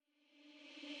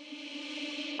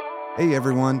Hey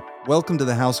everyone, welcome to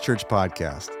the House Church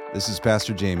Podcast. This is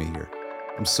Pastor Jamey here.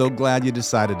 I'm so glad you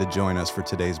decided to join us for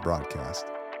today's broadcast.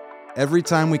 Every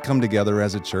time we come together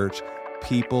as a church,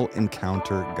 people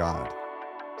encounter God.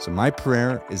 So my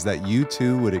prayer is that you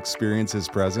too would experience His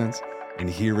presence and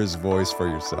hear His voice for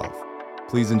yourself.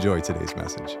 Please enjoy today's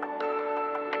message.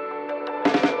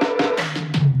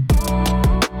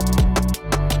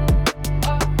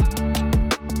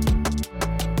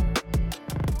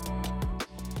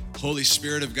 Holy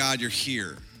Spirit of God, you're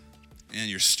here, and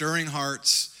you're stirring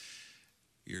hearts,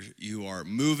 you are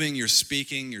moving, you're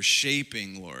speaking, you're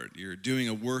shaping, Lord. You're doing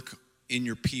a work in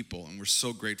your people, and we're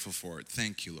so grateful for it.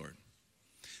 Thank you, Lord.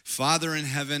 Father in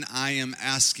heaven, I am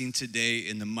asking today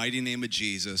in the mighty name of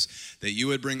Jesus that you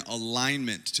would bring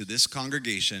alignment to this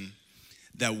congregation,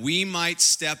 that we might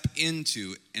step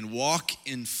into and walk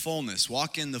in fullness,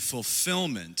 walk in the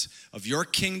fulfillment of your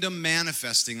kingdom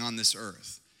manifesting on this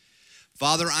earth.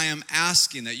 Father, I am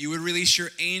asking that you would release your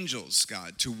angels,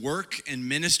 God, to work and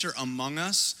minister among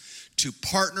us, to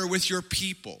partner with your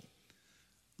people.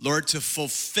 Lord, to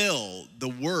fulfill the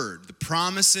word, the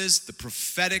promises, the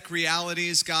prophetic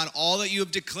realities, God, all that you have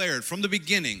declared from the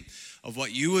beginning of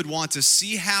what you would want to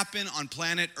see happen on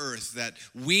planet Earth, that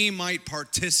we might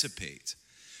participate.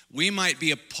 We might be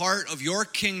a part of your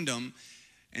kingdom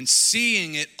and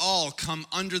seeing it all come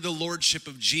under the lordship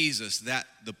of Jesus, that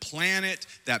the planet,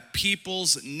 that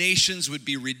peoples, nations would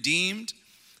be redeemed,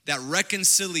 that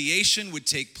reconciliation would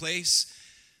take place,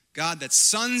 God, that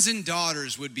sons and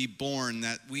daughters would be born,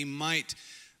 that we might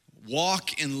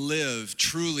walk and live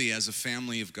truly as a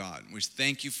family of God. We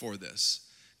thank you for this.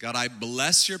 God, I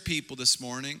bless your people this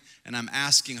morning, and I'm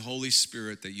asking, Holy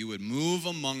Spirit, that you would move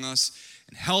among us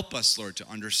and help us, Lord, to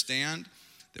understand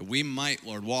that we might,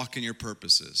 Lord, walk in your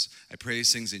purposes. I pray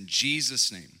these things in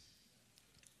Jesus' name.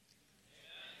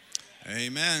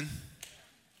 Amen.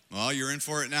 Well, you're in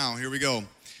for it now. Here we go.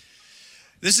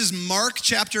 This is Mark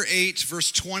chapter 8,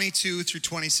 verse 22 through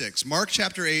 26. Mark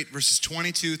chapter 8, verses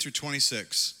 22 through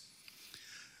 26.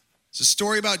 It's a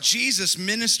story about Jesus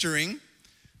ministering. You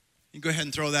can go ahead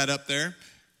and throw that up there.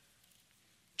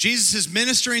 Jesus is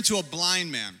ministering to a blind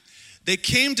man. They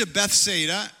came to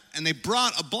Bethsaida, and they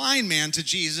brought a blind man to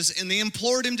Jesus, and they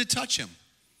implored him to touch him.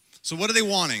 So what are they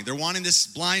wanting? They're wanting this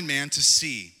blind man to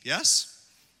see. Yes?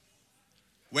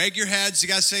 Wag your heads. You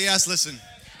guys say yes. Listen.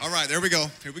 All right, there we go.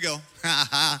 Here we go.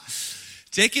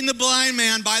 Taking the blind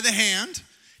man by the hand,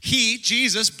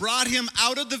 Jesus, brought him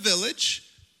out of the village,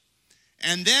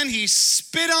 and then he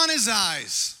spit on his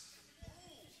eyes.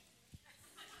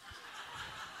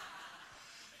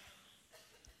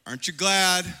 Aren't you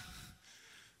glad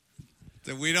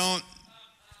that we don't?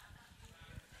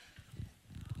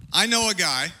 I know a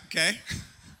guy, okay?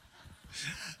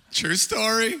 True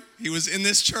story. He was in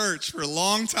this church for a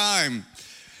long time.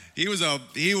 He was a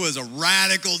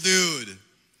radical dude.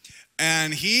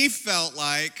 And he felt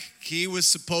like he was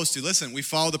supposed to. Listen, we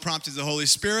follow the promptings of the Holy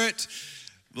Spirit.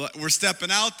 We're stepping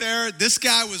out there. This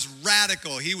guy was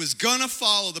radical. He was gonna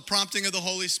follow the prompting of the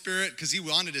Holy Spirit because he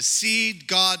wanted to see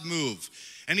God move.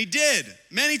 And he did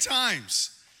many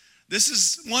times. This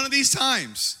is one of these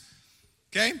times,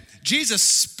 okay? Jesus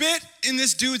spit in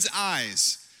this dude's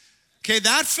eyes. Okay,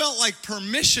 that felt like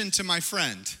permission to my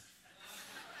friend.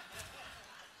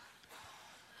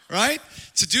 Right?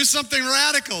 To do something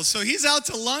radical. So he's out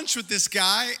to lunch with this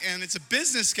guy, and it's a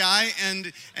business guy,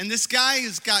 and this guy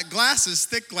has got glasses,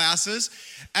 thick glasses,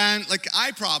 and like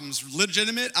eye problems,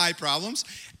 legitimate eye problems.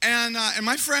 And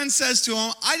my friend says to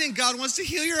him, I think God wants to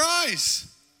heal your eyes.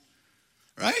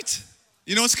 Right?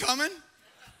 You know what's coming?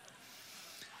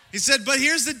 He said, but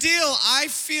here's the deal. I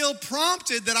feel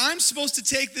prompted that I'm supposed to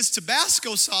take this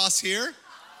Tabasco sauce here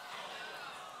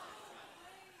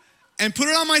and put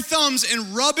it on my thumbs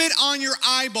and rub it on your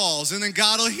eyeballs, and then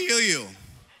God will heal you.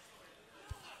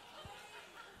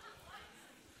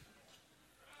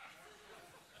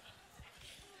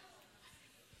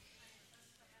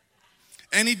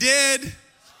 And he did.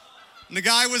 And the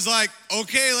guy was like,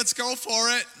 okay, let's go for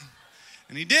it.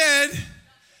 And he did.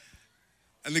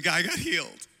 And the guy got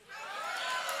healed.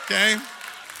 Okay?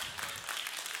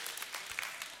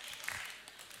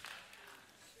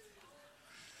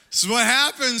 This is what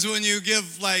happens when you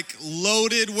give like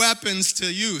loaded weapons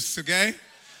to youth, okay?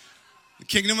 The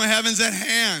kingdom of heaven's at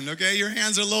hand, okay? Your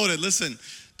hands are loaded. Listen,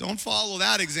 don't follow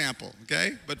that example,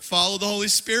 okay? But follow the Holy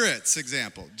Spirit's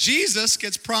example. Jesus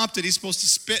gets prompted. He's supposed to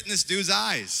spit in this dude's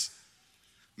eyes.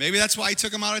 Maybe that's why he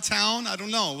took him out of town. I don't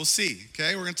know. We'll see,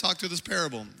 okay? We're going to talk through this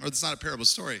parable. Or it's not a parable,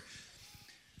 story.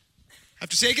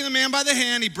 After taking the man by the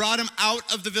hand, he brought him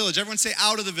out of the village. Everyone say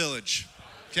out of the village,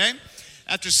 okay?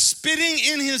 after spitting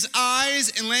in his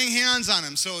eyes and laying hands on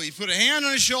him. So he put a hand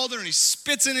on his shoulder and he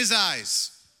spits in his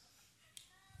eyes.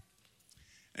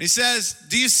 And he says,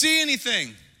 do you see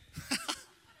anything?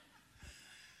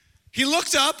 He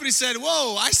looked up and he said,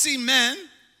 whoa, I see men.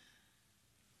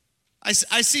 I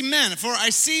see men, for I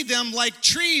see them like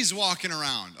trees walking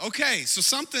around. Okay, so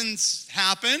something's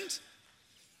happened.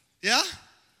 Yeah?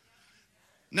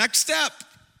 Next step.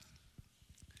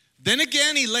 Then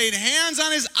again, he laid hands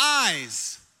on his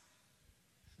eyes.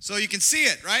 So you can see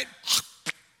it, right?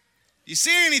 You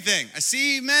see anything? I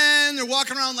see men, they're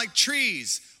walking around like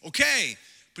trees. Okay,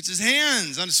 puts his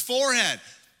hands on his forehead.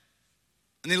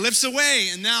 And he lifts away,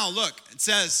 and now look, it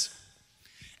says,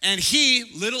 and he,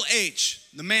 little h,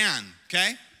 the man,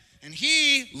 okay? And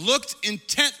he looked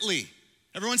intently.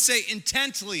 Everyone say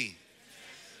intently.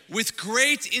 With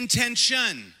great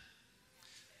intention.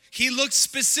 He looked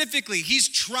specifically. He's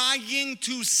trying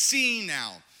to see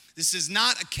now. This is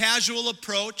not a casual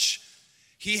approach.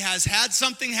 He has had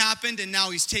something happen, and now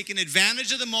he's taken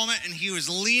advantage of the moment, and he was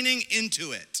leaning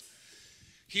into it.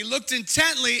 He looked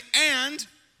intently and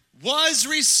was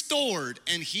restored,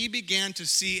 and he began to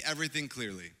see everything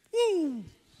clearly. Woo!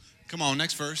 Come on,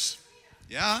 next verse.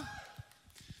 Yeah.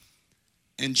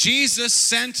 And Jesus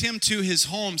sent him to his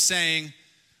home, saying,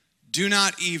 do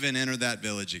not even enter that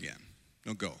village again.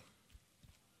 Don't go.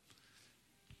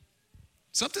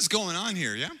 Something's going on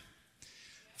here, yeah?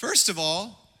 First of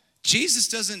all, Jesus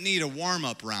doesn't need a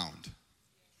warm-up round.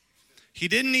 He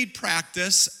didn't need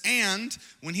practice, and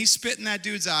when he spit in that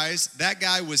dude's eyes, that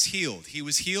guy was healed. He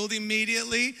was healed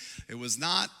immediately. It was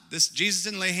not this. Jesus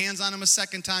didn't lay hands on him a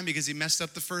second time because he messed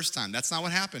up the first time. That's not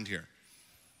what happened here.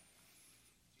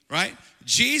 Right?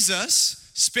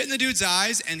 Jesus spit in the dude's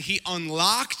eyes, and he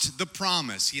unlocked the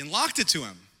promise. He unlocked it to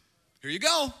him. Here you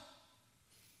go.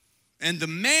 And the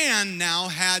man now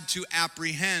had to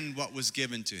apprehend what was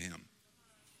given to him.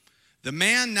 The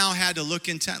man now had to look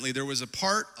intently. There was a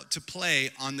part to play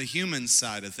on the human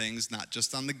side of things, not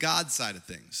just on the God side of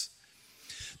things.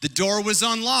 The door was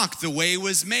unlocked, the way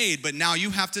was made, but now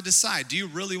you have to decide, do you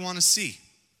really want to see?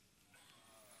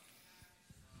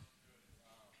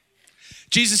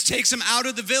 Jesus takes him out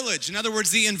of the village. In other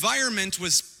words, the environment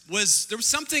was there was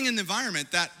something in the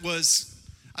environment that was,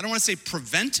 I don't want to say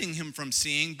preventing him from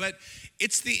seeing, but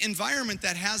it's the environment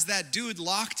that has that dude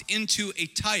locked into a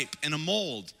type and a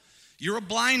mold. You're a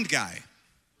blind guy,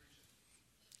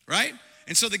 right?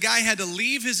 And so the guy had to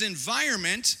leave his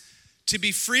environment to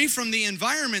be free from the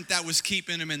environment that was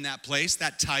keeping him in that place,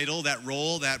 that title, that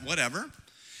role, that whatever.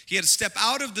 He had to step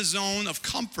out of the zone of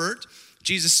comfort.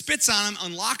 Jesus spits on him,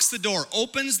 unlocks the door,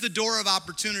 opens the door of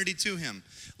opportunity to him.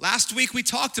 Last week we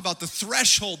talked about the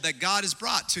threshold that God has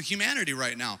brought to humanity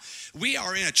right now. We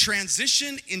are in a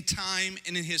transition in time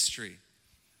and in history.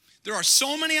 There are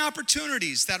so many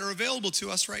opportunities that are available to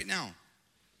us right now.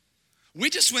 We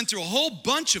just went through a whole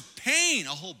bunch of pain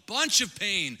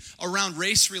around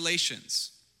race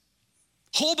relations.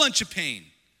 Whole bunch of pain.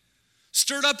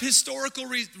 Stirred up historical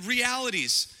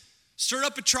realities. Stirred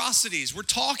up atrocities. We're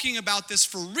talking about this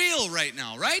for real right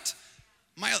now, right?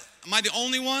 Am I the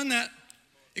only one that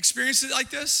experienced it like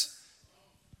this?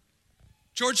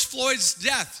 George Floyd's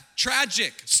death,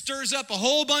 tragic, stirs up a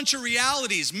whole bunch of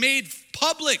realities made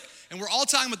public, and we're all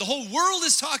talking about, the whole world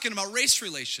is talking about race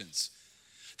relations.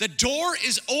 The door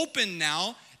is open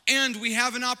now, and we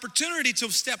have an opportunity to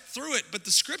step through it, but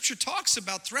the scripture talks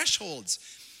about thresholds.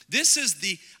 This is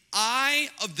the eye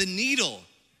of the needle,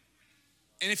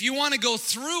 and if you want to go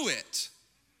through it,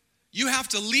 you have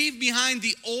to leave behind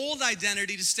the old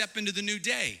identity to step into the new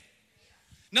day.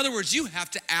 In other words, you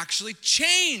have to actually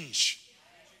change.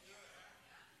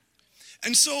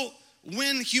 And so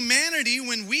when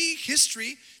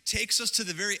history takes us to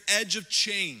the very edge of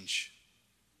change,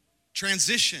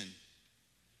 transition,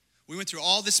 we went through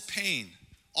all this pain,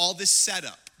 all this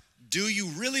setup. Do you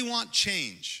really want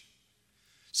change?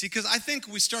 See, because I think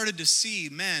we started to see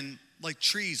men like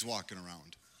trees walking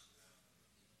around.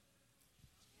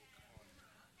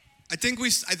 I think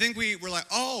we were like,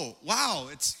 oh, wow,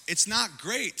 it's not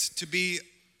great to be.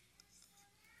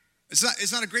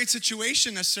 It's not a great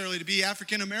situation necessarily to be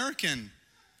African American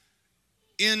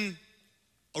in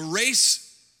a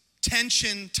race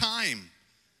tension time.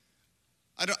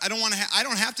 I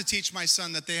don't have to teach my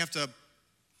son that they have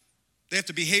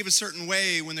to behave a certain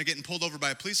way when they're getting pulled over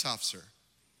by a police officer.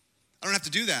 I don't have to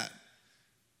do that.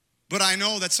 But I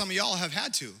know that some of y'all have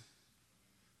had to.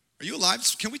 Are you alive?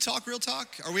 Can we talk real talk?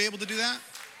 Are we able to do that?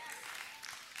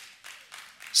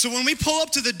 So when we pull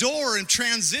up to the door and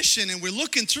transition and we're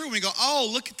looking through and we go, oh,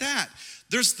 look at that.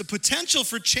 There's the potential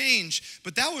for change,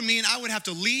 but that would mean I would have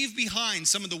to leave behind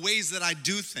some of the ways that I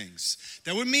do things.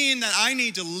 That would mean that I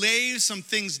need to lay some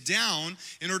things down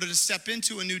in order to step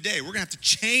into a new day. We're gonna have to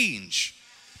change.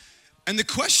 And the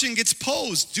question gets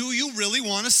posed, do you really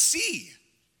wanna see?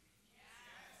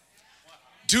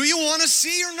 Do you wanna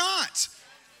see or not?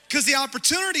 Because the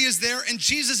opportunity is there, and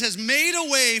Jesus has made a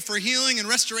way for healing and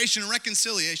restoration and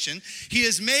reconciliation. He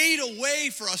has made a way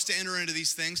for us to enter into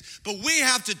these things, but we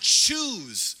have to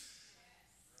choose.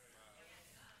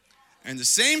 And the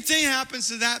same thing happens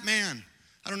to that man.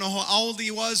 I don't know how old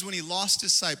he was when he lost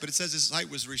his sight, but it says his sight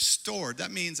was restored.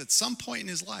 That means at some point in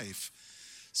his life,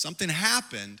 something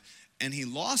happened, and he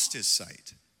lost his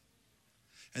sight.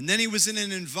 And then he was in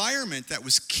an environment that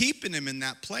was keeping him in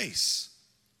that place.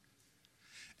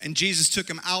 And Jesus took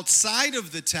him outside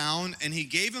of the town, and he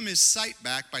gave him his sight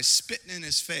back by spitting in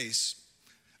his face.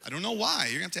 I don't know why.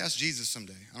 You're going to have to ask Jesus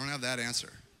someday. I don't have that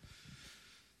answer.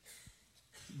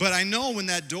 But I know when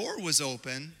that door was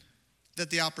open, that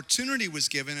the opportunity was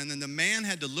given, and then the man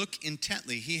had to look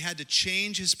intently. He had to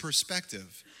change his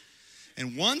perspective.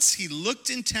 And once he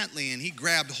looked intently and he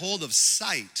grabbed hold of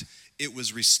sight, it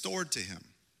was restored to him.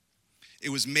 It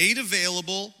was made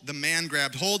available. The man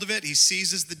grabbed hold of it. He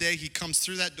seizes the day. He comes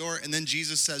through that door. And then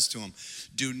Jesus says to him,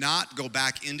 do not go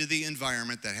back into the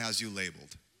environment that has you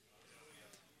labeled.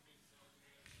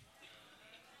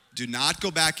 Do not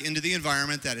go back into the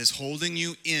environment that is holding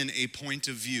you in a point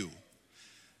of view.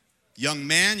 Young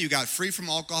man, you got free from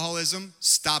alcoholism.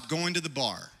 Stop going to the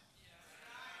bar.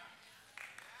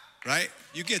 Right?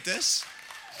 You get this?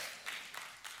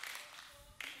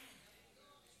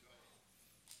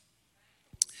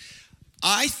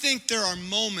 I think there are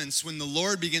moments when the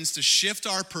Lord begins to shift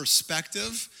our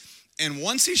perspective, and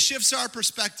once he shifts our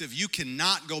perspective, you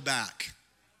cannot go back.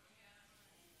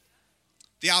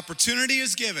 The opportunity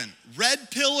is given. Red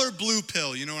pill or blue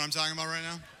pill, you know what I'm talking about right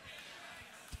now?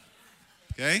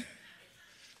 Okay?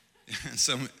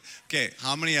 Okay,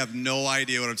 how many have no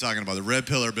idea what I'm talking about? The red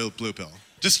pill or blue pill?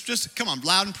 Just come on,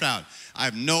 loud and proud. I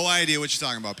have no idea what you're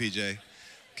talking about, PJ.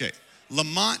 Okay,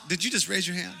 Lamont, did you just raise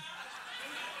your hand?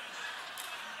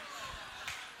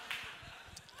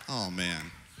 Oh, man.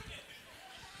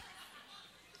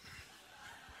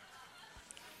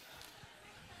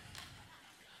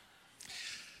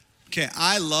 Okay,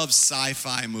 I love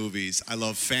sci-fi movies. I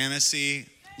love fantasy.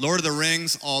 Lord of the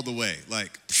Rings all the way.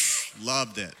 Like,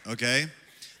 loved it, okay?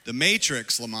 The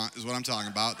Matrix, Lamont, is what I'm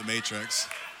talking about, The Matrix.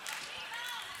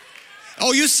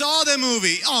 Oh, you saw the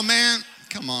movie. Oh, man,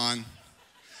 come on.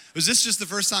 Was this just the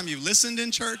first time you've listened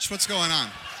in church? What's going on?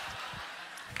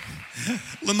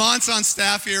 Lamont's on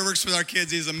staff here, works with our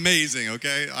kids. He's amazing,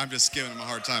 okay? I'm just giving him a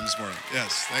hard time this morning.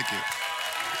 Yes, thank you.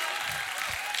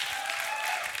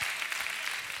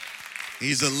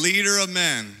 He's a leader of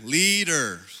men.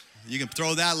 Leader. You can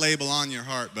throw that label on your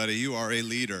heart, buddy. You are a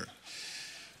leader.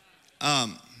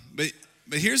 But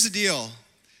here's the deal.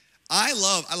 I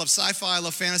love sci-fi, I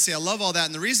love fantasy, I love all that.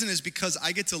 And the reason is because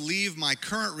I get to leave my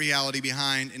current reality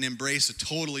behind and embrace a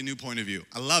totally new point of view.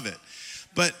 I love it.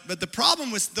 But the problem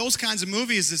with those kinds of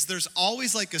movies is there's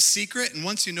always like a secret, and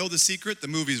once you know the secret, the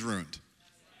movie's ruined.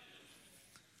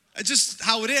 It's just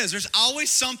how it is. There's always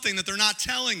something that they're not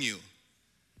telling you,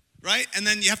 right? And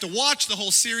then you have to watch the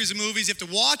whole series of movies. You have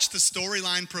to watch the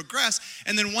storyline progress,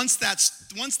 and then once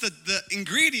the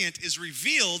ingredient is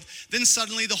revealed, then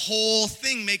suddenly the whole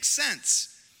thing makes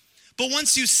sense. But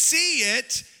once you see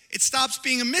it, it stops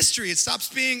being a mystery. It stops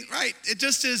being, right? It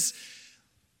just is.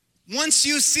 Once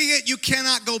you see it, you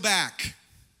cannot go back.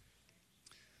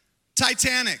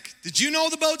 Titanic. Did you know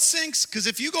the boat sinks? Because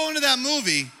if you go into that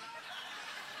movie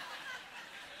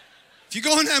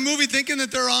thinking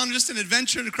that they're on just an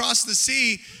adventure across the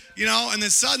sea, and then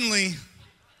suddenly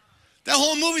that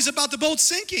whole movie's about the boat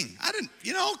sinking.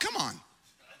 Come on.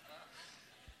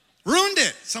 Ruined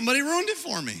it. Somebody ruined it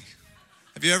for me.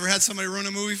 Have you ever had somebody ruin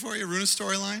a movie for you, ruin a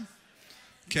storyline?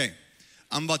 Okay,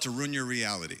 I'm about to ruin your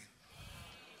reality.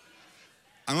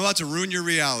 I'm about to ruin your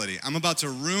reality. I'm about to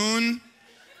ruin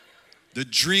the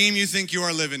dream you think you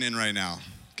are living in right now,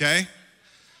 okay?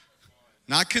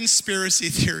 Not conspiracy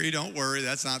theory, don't worry.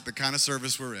 That's not the kind of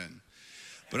service we're in.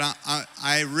 But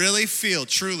I really feel,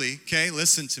 truly, okay,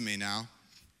 listen to me now.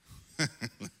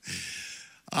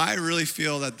 I really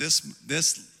feel that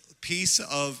this piece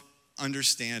of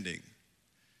understanding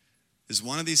is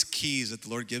one of these keys that the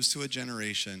Lord gives to a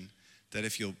generation that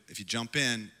if you jump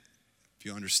in, if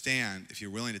you understand, if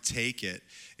you're willing to take it,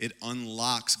 it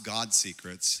unlocks God's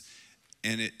secrets,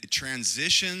 and it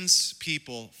transitions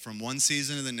people from one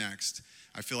season to the next.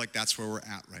 I feel like that's where we're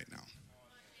at right now.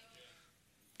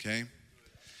 Okay?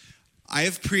 I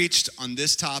have preached on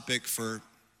this topic for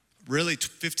really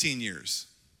 15 years.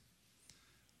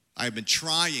 I've been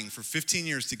trying for 15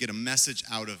 years to get a message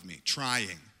out of me,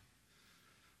 trying.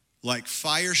 Like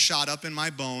fire shot up in my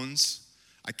bones.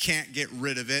 I can't get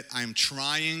rid of it. I'm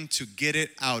trying to get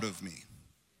it out of me.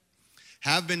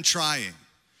 Have been trying.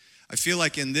 I feel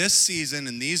like in this season,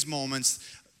 in these moments,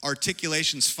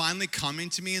 articulation's finally coming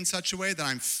to me in such a way that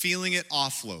I'm feeling it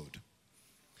offload.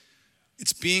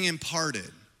 It's being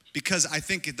imparted because I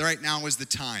think right now is the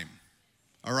time.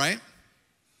 All right?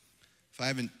 If I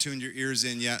haven't tuned your ears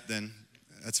in yet, then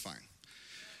that's fine.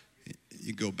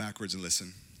 You go backwards and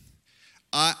listen.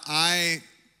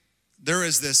 There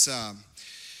is this,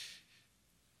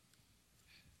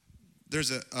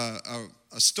 there's a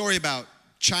story about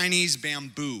Chinese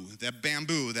bamboo. That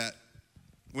bamboo that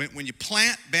when you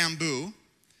plant bamboo,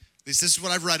 at least this is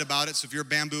what I've read about it, so if you're a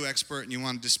bamboo expert and you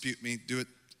want to dispute me, do it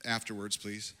afterwards,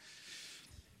 please.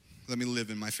 Let me live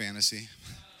in my fantasy.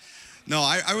 No,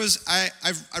 I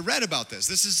read about this.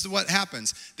 This is what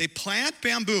happens. They plant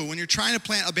bamboo when you're trying to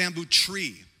plant a bamboo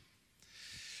tree.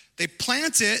 They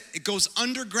plant it, it goes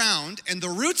underground, and the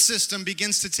root system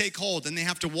begins to take hold, and they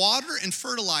have to water and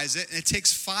fertilize it, and it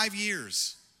takes 5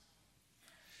 years.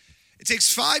 It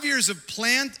takes 5 years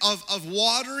of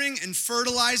watering and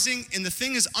fertilizing, and the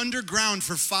thing is underground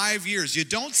for 5 years. You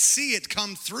don't see it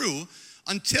come through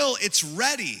until it's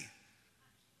ready.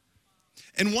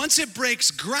 And once it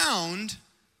breaks ground,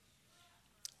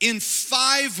 in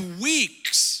 5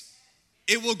 weeks,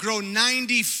 it will grow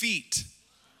 90 feet.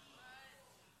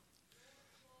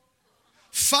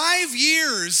 5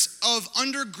 years of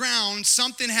underground,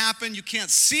 something happened, you can't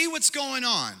see what's going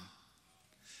on.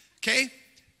 Okay?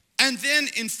 And then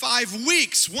in 5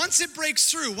 weeks, once it breaks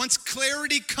through, once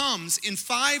clarity comes, in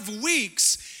 5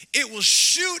 weeks, it will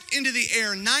shoot into the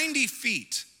air 90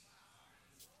 feet.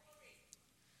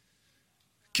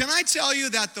 Can I tell you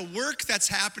that the work that's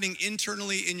happening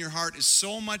internally in your heart is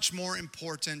so much more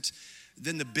important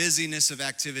than the busyness of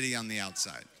activity on the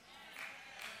outside?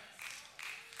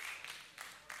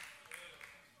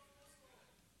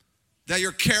 That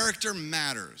your character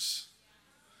matters.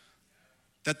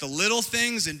 That the little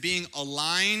things and being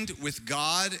aligned with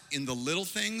God in the little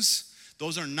things,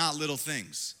 those are not little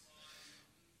things.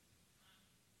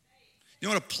 You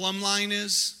know what a plumb line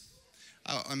is?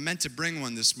 I meant to bring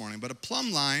one this morning, but a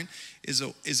plumb line is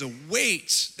a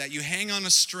weight that you hang on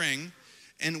a string,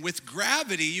 and with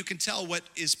gravity, you can tell what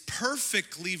is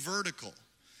perfectly vertical.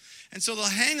 And so they'll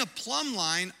hang a plumb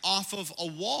line off of a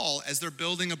wall as they're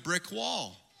building a brick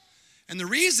wall. And the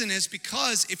reason is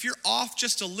because if you're off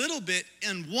just a little bit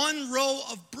in one row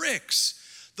of bricks,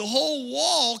 the whole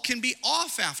wall can be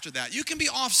off after that. You can be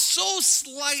off so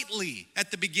slightly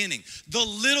at the beginning, the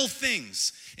little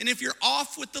things. And if you're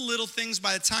off with the little things,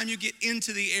 by the time you get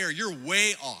into the air, you're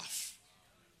way off.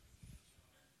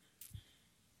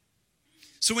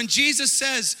 So when Jesus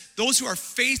says, those who are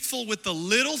faithful with the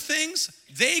little things,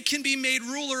 they can be made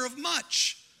ruler of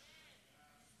much.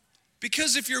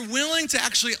 Because if you're willing to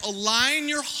actually align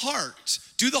your heart,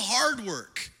 do the hard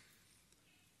work.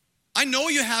 I know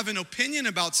you have an opinion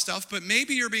about stuff, but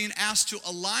maybe you're being asked to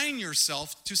align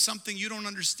yourself to something you don't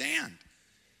understand.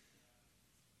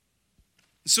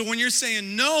 So when you're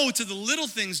saying no to the little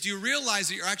things, do you realize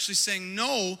that you're actually saying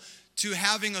no to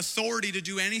having authority to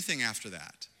do anything after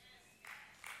that?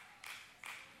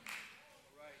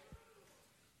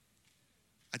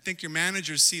 I think your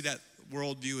managers see that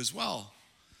worldview as well.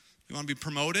 You want to be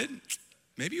promoted?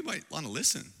 Maybe you might want to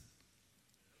listen.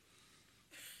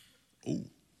 Oh,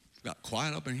 got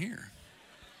quiet up in here.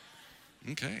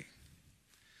 Okay.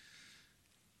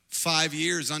 5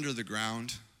 years under the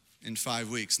ground, in 5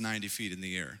 weeks, 90 feet in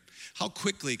the air. How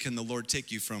quickly can the Lord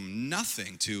take you from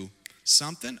nothing to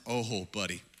something? Oh,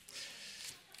 buddy.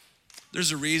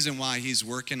 There's a reason why he's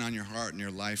working on your heart and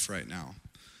your life right now.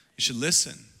 You should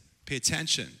listen, pay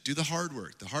attention, do the hard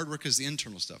work. The hard work is the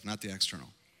internal stuff, not the external.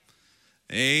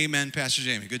 Amen, Pastor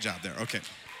Jamey. Good job there. Okay.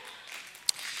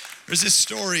 There's a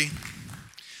story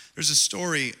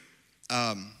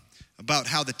about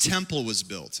how the temple was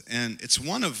built, and it's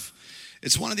one of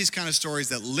these kind of stories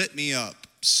that lit me up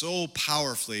so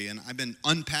powerfully, and I've been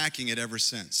unpacking it ever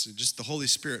since. Just the Holy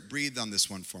Spirit breathed on this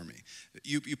one for me.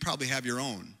 You probably have your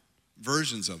own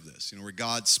versions of this, where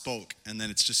God spoke, and then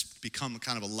it's just become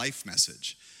kind of a life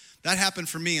message. That happened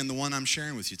for me in the one I'm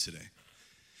sharing with you today.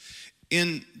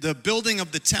 In the building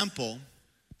of the temple,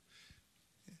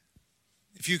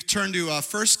 if you turn to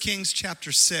 1 Kings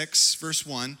chapter 6, verse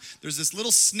 1, there's this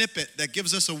little snippet that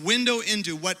gives us a window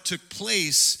into what took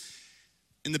place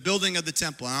in the building of the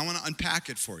temple. And I want to unpack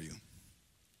it for you.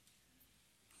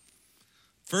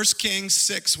 1 Kings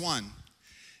 6:1.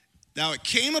 Now it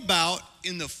came about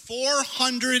in the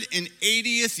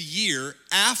 480th year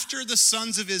after the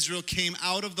sons of Israel came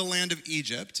out of the land of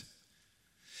Egypt,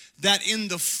 that in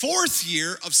the 4th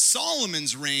year of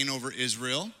Solomon's reign over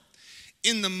Israel,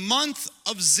 in the month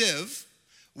of Ziv,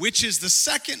 which is the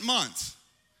 2nd month,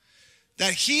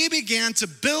 that he began to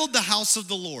build the house of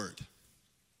the Lord.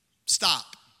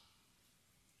 Stop.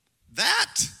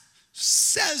 That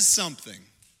says something.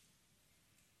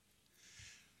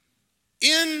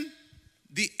 In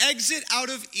the exit out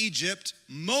of Egypt,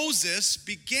 Moses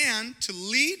began to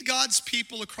lead God's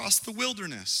people across the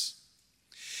wilderness.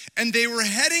 And they were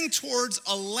heading towards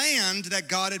a land that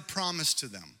God had promised to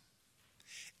them.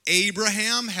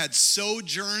 Abraham had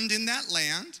sojourned in that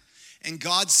land, and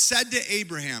God said to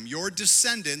Abraham, your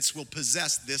descendants will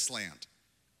possess this land.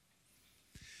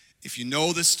 If you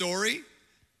know the story,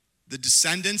 the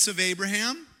descendants of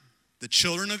Abraham, the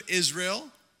children of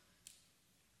Israel,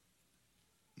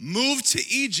 moved to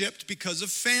Egypt because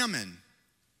of famine.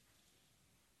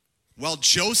 While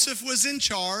Joseph was in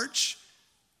charge,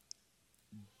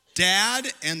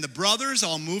 Dad and the brothers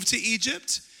all moved to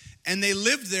Egypt, and they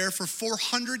lived there for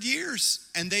 400 years,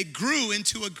 and they grew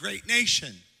into a great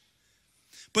nation.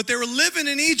 But they were living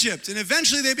in Egypt, and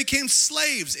eventually they became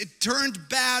slaves. It turned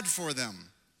bad for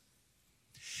them.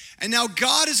 And now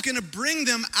God is going to bring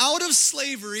them out of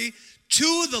slavery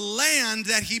to the land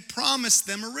that he promised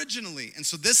them originally. And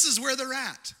so this is where they're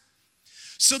at.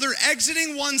 So they're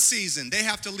exiting one season. They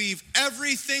have to leave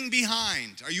everything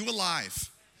behind. Are you alive?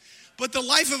 But the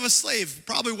life of a slave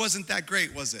probably wasn't that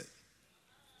great, was it?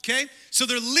 Okay? So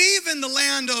they're leaving the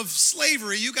land of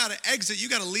slavery. You got to exit. You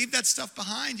got to leave that stuff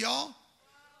behind, y'all.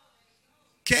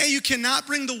 Okay? You cannot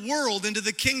bring the world into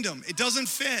the kingdom. It doesn't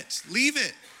fit. Leave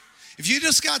it. If you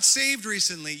just got saved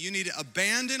recently, you need to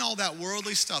abandon all that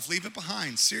worldly stuff. Leave it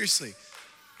behind, seriously.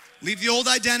 Leave the old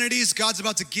identities. God's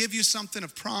about to give you something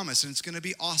of promise, and it's going to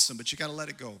be awesome, but you got to let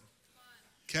it go,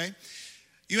 okay?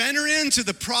 You enter into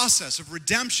the process of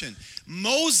redemption.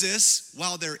 Moses,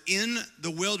 while they're in the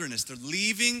wilderness, they're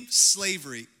leaving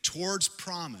slavery towards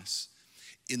promise.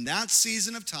 In that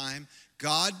season of time,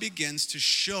 God begins to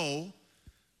show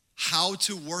how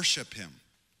to worship him.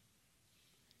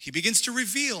 He begins to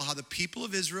reveal how the people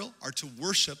of Israel are to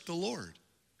worship the Lord.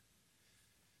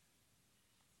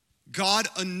 God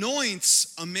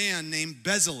anoints a man named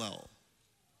Bezalel.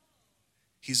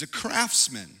 He's a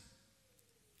craftsman.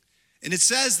 And it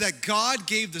says that God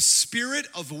gave the spirit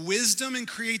of wisdom and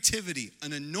creativity,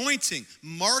 an anointing,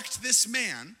 marked this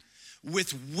man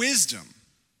with wisdom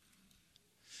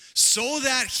so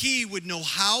that he would know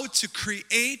how to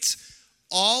create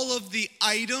all of the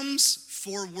items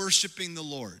for worshiping the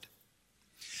Lord.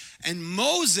 And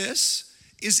Moses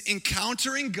is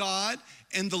encountering God,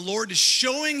 and the Lord is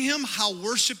showing him how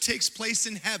worship takes place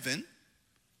in heaven.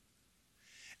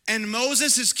 And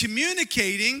Moses is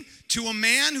communicating to a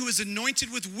man who is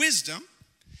anointed with wisdom.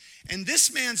 And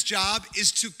this man's job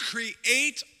is to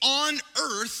create on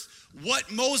earth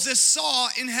what Moses saw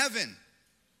in heaven.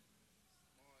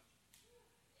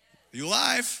 Are you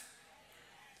alive?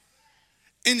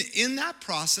 And in that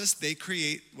process, they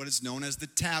create what is known as the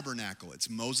tabernacle. It's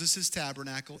Moses'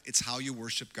 tabernacle. It's how you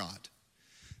worship God.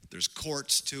 There's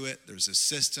courts to it. There's a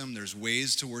system. There's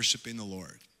ways to worshiping the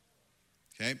Lord.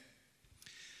 Okay?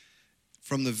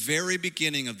 From the very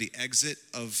beginning of the exit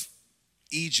of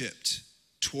Egypt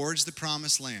towards the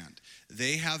promised land,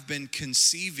 they have been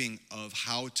conceiving of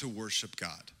how to worship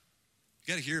God.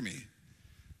 You got to hear me.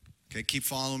 Okay, keep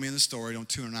following me in the story. Don't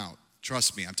tune out.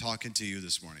 Trust me, I'm talking to you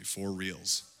this morning, for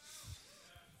reals.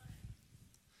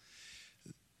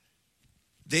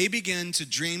 They begin to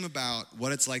dream about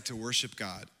what it's like to worship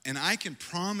God. And I can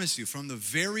promise you from the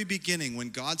very beginning, when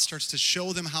God starts to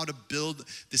show them how to build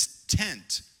this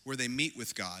tent where they meet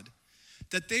with God,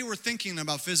 that they were thinking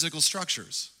about physical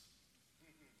structures.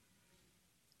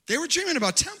 They were dreaming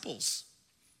about temples.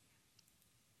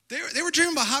 They were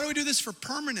dreaming about, how do we do this for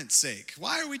permanent sake?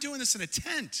 Why are we doing this in a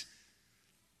tent?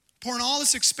 Pouring all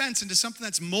this expense into something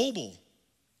that's mobile.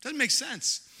 Doesn't make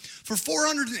sense. For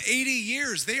 480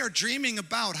 years, they are dreaming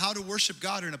about how to worship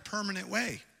God in a permanent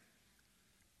way.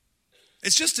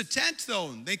 It's just a tent,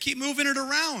 though. They keep moving it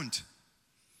around.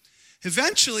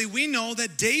 Eventually, we know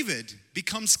that David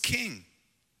becomes king.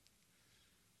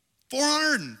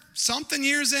 400 and something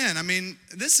years in. I mean,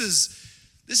 this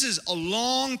is a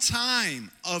long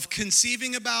time of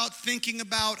conceiving about, thinking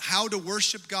about how to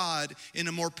worship God in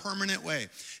a more permanent way.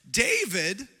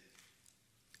 David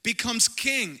becomes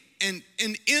king. And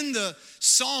in the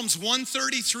Psalms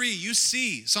 133, you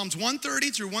see, Psalms 130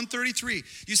 through 133,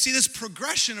 you see this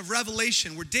progression of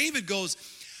revelation where David goes,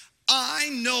 I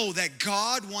know that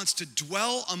God wants to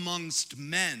dwell amongst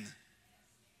men.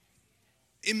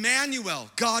 Emmanuel,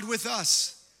 God with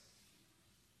us.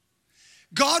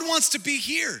 God wants to be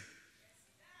here.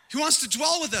 He wants to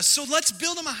dwell with us. So let's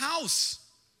build him a house.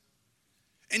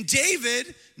 And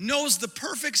David knows the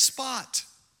perfect spot.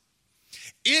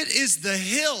 It is the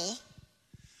hill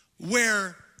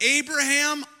where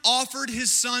Abraham offered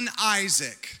his son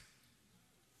Isaac.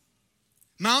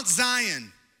 Mount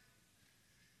Zion.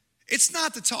 It's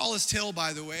not the tallest hill,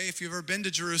 by the way. If you've ever been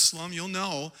to Jerusalem, you'll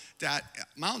know that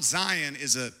Mount Zion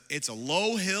it's a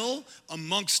low hill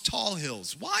amongst tall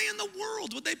hills. Why in the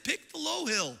world would they pick the low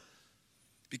hill?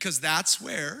 Because that's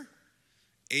where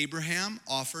Abraham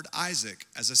offered Isaac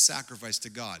as a sacrifice to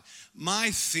God.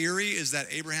 My theory is that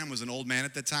Abraham was an old man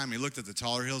at the time. He looked at the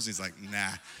taller hills and he's like,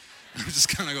 nah, I'm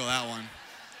just gonna go that one.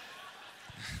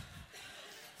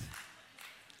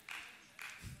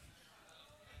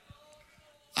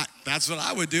 That's what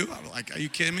I would do. I'm like, are you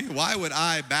kidding me? Why would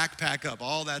I backpack up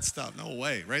all that stuff? No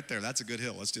way. Right there, that's a good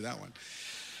hill. Let's do that one.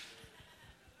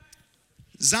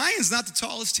 Zion's not the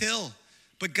tallest hill,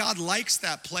 but God likes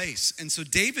that place. And so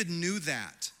David knew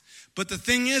that. But the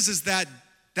thing is that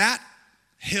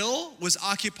hill was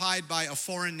occupied by a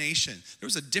foreign nation. There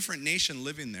was a different nation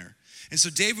living there. And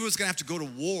so David was gonna have to go to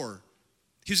war.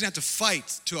 He was gonna have to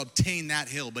fight to obtain that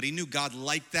hill, but he knew God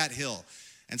liked that hill.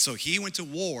 And so he went to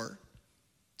war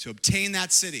to obtain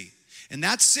that city. And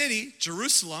that city,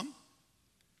 Jerusalem,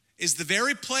 is the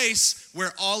very place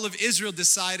where all of Israel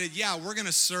decided, yeah, we're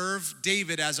gonna serve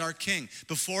David as our king.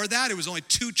 Before that, it was only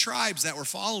 2 tribes that were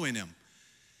following him.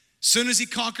 Soon as he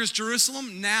conquers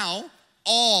Jerusalem, now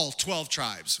all 12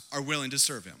 tribes are willing to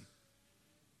serve him.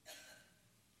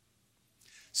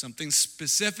 Something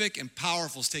specific and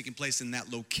powerful is taking place in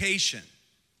that location.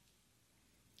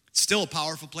 It's still a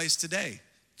powerful place today.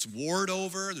 It's warred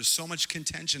over. There's so much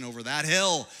contention over that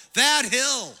hill. That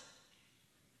hill.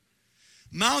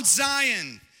 Mount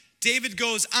Zion. David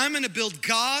goes, I'm going to build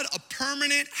God a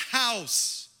permanent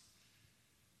house.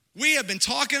 We have been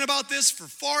talking about this for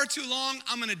far too long.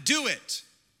 I'm going to do it.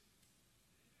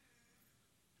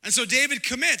 And so David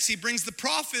commits. He brings the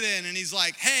prophet in and he's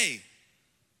like, hey,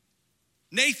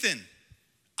 Nathan,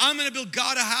 I'm going to build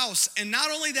God a house. And not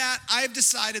only that, I've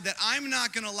decided that I'm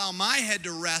not going to allow my head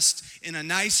to rest in a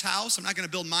nice house. I'm not going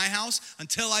to build my house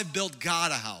until I've built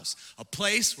God a house, a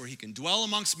place where he can dwell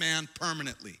amongst man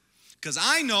permanently. Because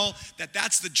I know that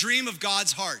that's the dream of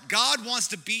God's heart. God wants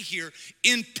to be here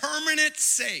in permanent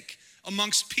sake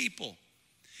amongst people.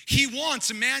 He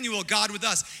wants Emmanuel, God with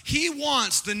us. He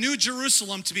wants the New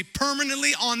Jerusalem to be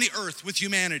permanently on the earth with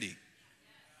humanity.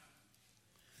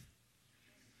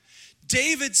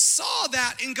 David saw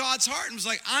that in God's heart and was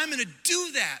like, I'm going to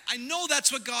do that. I know that's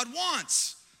what God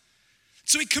wants.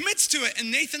 So he commits to it.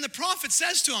 And Nathan the prophet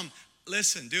says to him,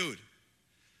 listen, dude,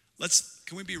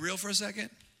 can we be real for a second?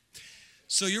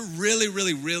 So you're really,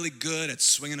 really, really good at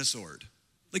swinging a sword.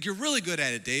 Like you're really good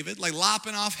at it, David. Like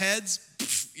lopping off heads,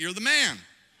 you're the man.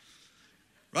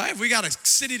 Right? If we got a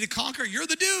city to conquer, you're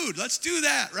the dude. Let's do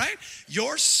that, right?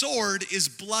 Your sword is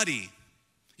bloody.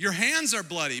 Your hands are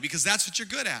bloody because that's what you're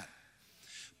good at.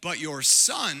 But your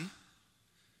son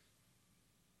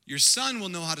will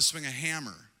know how to swing a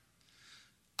hammer.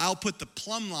 I'll put the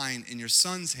plumb line in your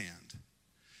son's hand.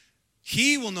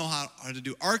 He will know how to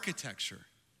do architecture.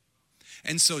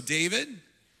 And so David,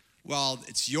 while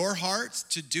it's your heart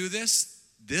to do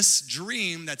this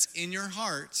dream that's in your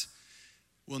heart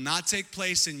will not take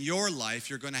place in your life.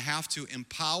 You're going to have to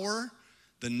empower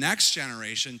the next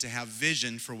generation to have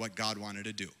vision for what God wanted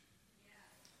to do.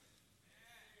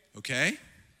 Okay?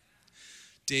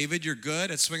 David, you're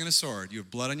good at swinging a sword. You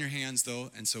have blood on your hands,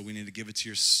 though, and so we need to give it to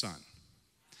your son.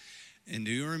 And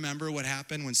do you remember what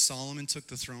happened when Solomon took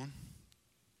the throne?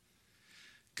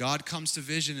 God comes to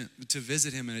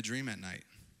visit him in a dream at night.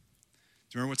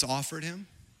 Do you remember what's offered him?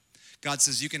 God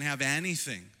says, you can have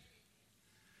anything.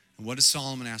 And what does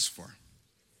Solomon ask for?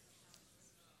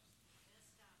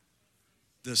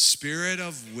 The spirit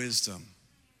of wisdom.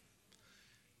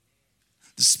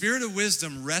 The spirit of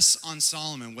wisdom rests on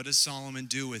Solomon. What does Solomon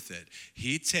do with it?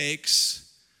 He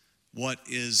takes what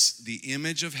is the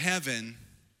image of heaven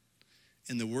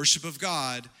in the worship of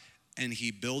God and he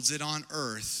builds it on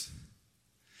earth.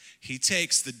 He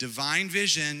takes the divine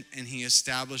vision and he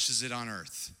establishes it on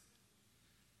earth.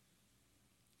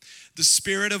 The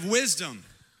spirit of wisdom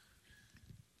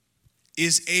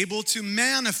is able to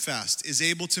manifest, is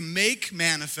able to make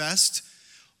manifest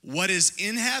what is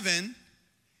in heaven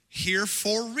here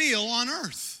for real on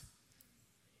earth.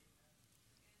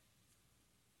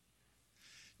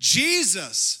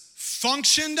 Jesus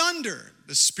functioned under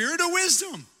the spirit of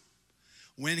wisdom.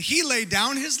 when he laid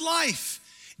down his life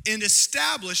and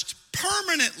established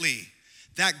permanently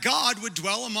that God would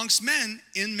dwell amongst men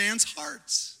in man's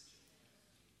hearts.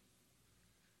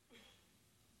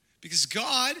 Because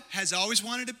God has always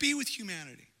wanted to be with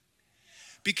humanity.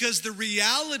 Because the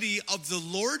reality of the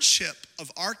lordship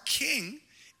of our King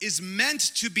is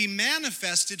meant to be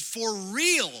manifested for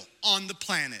real on the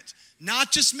planet,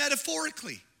 not just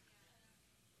metaphorically.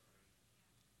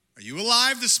 Are you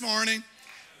alive this morning?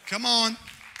 Come on.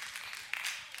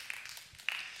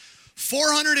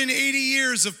 480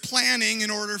 years of planning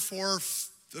in order for,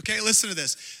 okay, listen to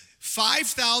this,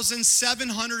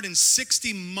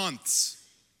 5,760 months.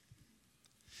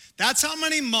 That's how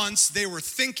many months they were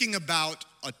thinking about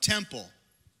a temple.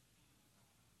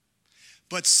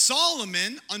 But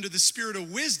Solomon, under the spirit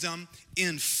of wisdom,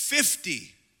 in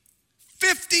 50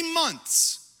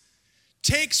 months,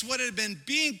 takes what had been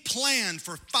being planned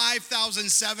for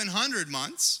 5,700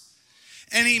 months,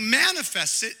 and he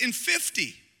manifests it in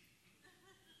 50.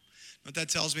 What that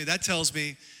tells me? That tells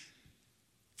me,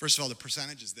 first of all, the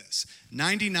percentage is this,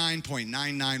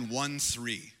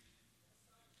 99.9913.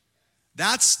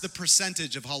 That's the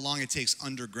percentage of how long it takes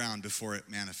underground before it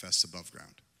manifests above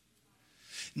ground.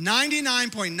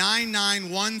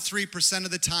 99.9913%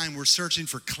 of the time we're searching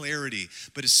for clarity.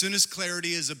 But as soon as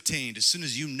clarity is obtained, as soon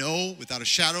as you know without a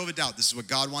shadow of a doubt this is what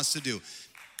God wants to do,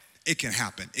 it can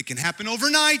happen. It can happen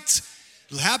overnight.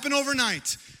 It'll happen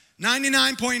overnight.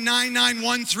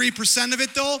 99.9913% of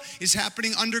it, though, is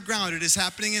happening underground. It is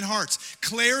happening in hearts.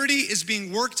 Clarity is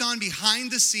being worked on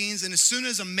behind the scenes, and as soon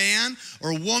as a man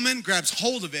or a woman grabs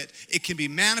hold of it, it can be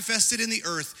manifested in the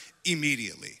earth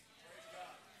immediately.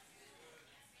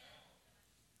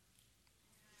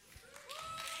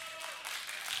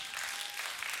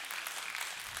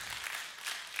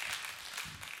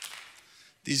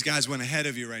 These guys went ahead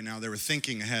of you right now. They were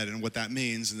thinking ahead and what that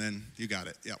means, and then you got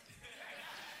it. Yep.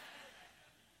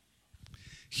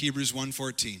 Hebrews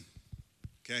 1:14,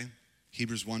 okay?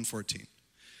 Hebrews 1:14.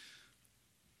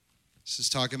 This is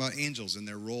talking about angels and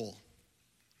their role,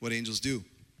 what angels do.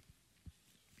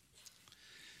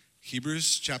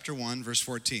 Hebrews chapter 1, verse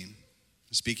 14.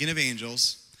 Speaking of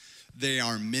angels, they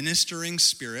are ministering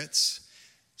spirits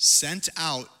sent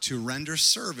out to render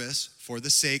service for the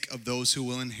sake of those who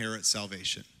will inherit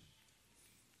salvation.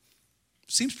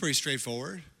 Seems pretty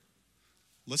straightforward.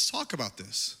 Let's talk about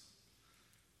this.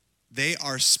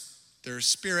 Their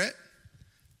spirit,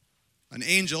 an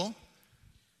angel,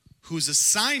 whose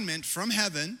assignment from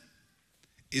heaven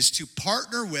is to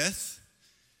partner with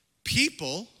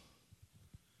people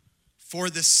for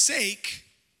the sake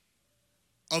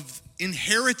of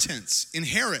inheritance.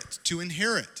 Inheritance.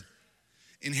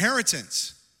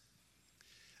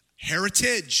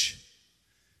 Heritage.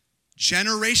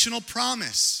 Generational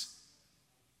promise.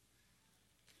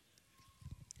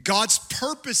 God's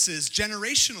purposes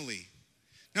generationally.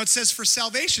 Now it says for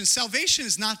salvation. Salvation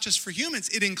is not just for humans.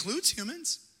 It includes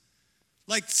humans.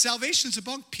 Like salvation is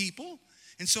about people.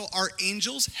 And so are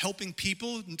angels helping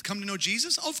people come to know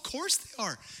Jesus? Of course they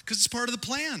are, because it's part of the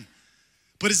plan.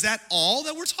 But is that all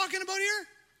that we're talking about here?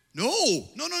 No.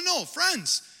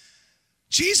 Friends,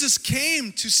 Jesus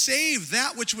came to save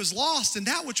that which was lost, and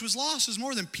that which was lost was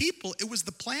more than people. It was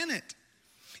the planet.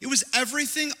 It was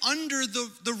everything under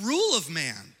the rule of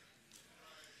man.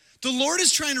 The Lord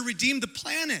is trying to redeem the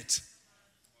planet.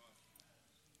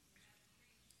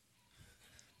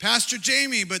 Pastor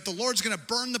Jamey, but the Lord's going to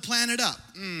burn the planet up.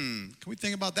 Can we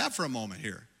think about that for a moment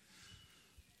here?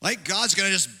 Like God's going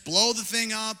to just blow the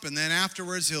thing up, and then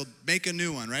afterwards he'll make a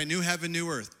new one, right? New heaven, new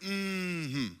earth.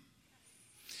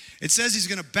 It says he's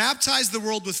going to baptize the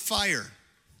world with fire.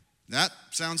 That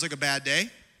sounds like a bad day.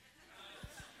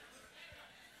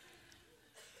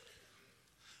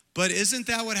 But isn't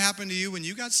that what happened to you when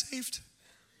you got saved?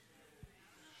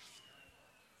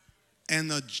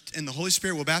 And the Holy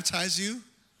Spirit will baptize you,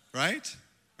 right?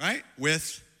 Right?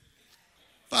 With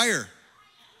fire.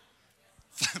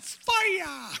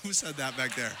 Fire! Who said that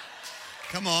back there?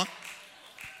 Come on.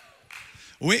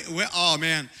 Oh,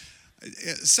 man.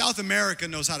 South America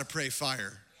knows how to pray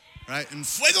fire, right? And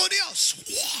fuego Dios,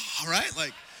 right?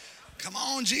 Like, come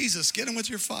on, Jesus, get him with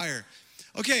your fire.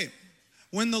 Okay,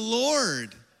 when the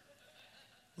Lord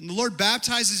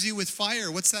baptizes you with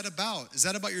fire, what's that about? Is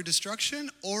that about your destruction,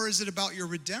 or is it about your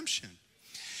redemption?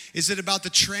 Is it about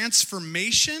the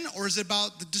transformation, or is it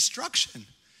about the destruction?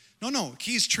 No,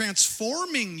 he's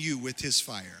transforming you with his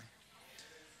fire.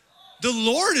 The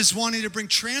Lord is wanting to bring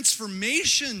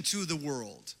transformation to the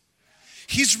world.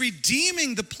 He's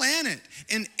redeeming the planet,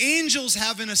 and angels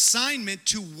have an assignment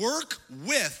to work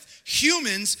with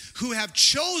humans who have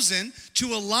chosen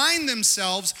to align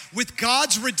themselves with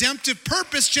God's redemptive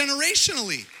purpose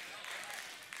generationally.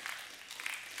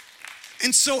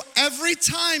 And so every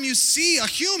time you see a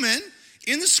human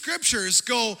in the scriptures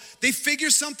they figure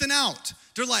something out.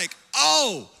 They're like,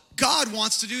 oh, God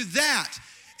wants to do that.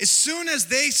 As soon as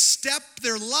they step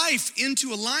their life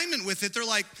into alignment with it, they're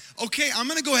like, okay, I'm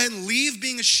going to go ahead and leave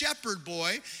being a shepherd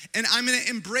boy, and I'm going to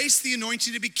embrace the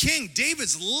anointing to be king.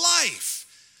 David's life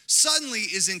suddenly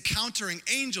is encountering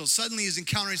angels. Suddenly is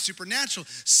encountering supernatural.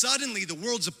 Suddenly the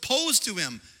world's opposed to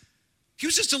him. He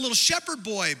was just a little shepherd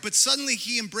boy, but suddenly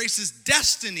he embraces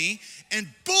destiny, and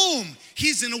boom,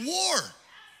 he's in a war.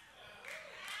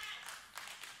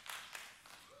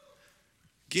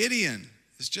 Gideon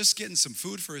is just getting some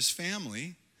food for his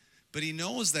family, but he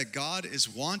knows that God is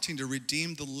wanting to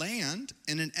redeem the land,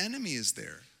 and an enemy is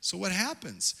there. So what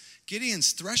happens?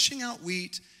 Gideon's threshing out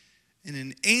wheat, and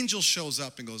an angel shows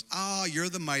up and goes, you're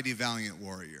the mighty valiant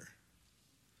warrior.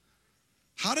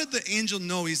 How did the angel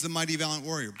know he's the mighty valiant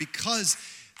warrior? Because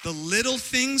the little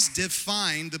things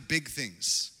define the big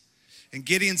things. And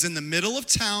Gideon's in the middle of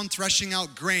town threshing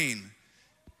out grain.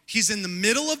 He's in the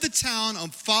middle of the town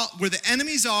where the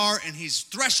enemies are, and he's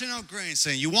threshing out grain,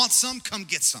 saying, you want some? Come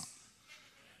get some.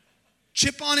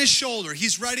 Chip on his shoulder.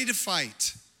 He's ready to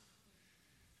fight.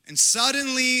 And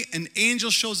suddenly an angel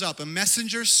shows up, a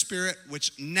messenger spirit,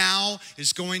 which now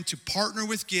is going to partner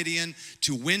with Gideon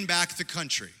to win back the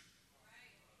country.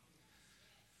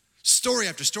 Story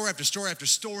after story after story after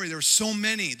story. There are so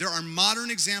many. There are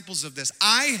modern examples of this.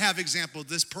 I have example of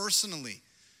this personally.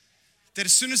 That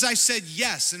as soon as I said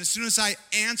yes, and as soon as I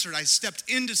answered, I stepped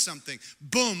into something,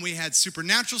 boom, we had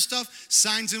supernatural stuff,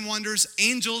 signs and wonders,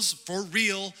 angels for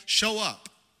real show up.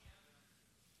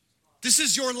 This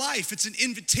is your life. It's an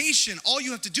invitation. All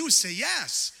you have to do is say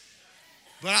yes.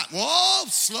 But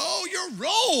slow your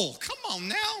roll. Come on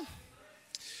now.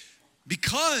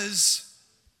 Because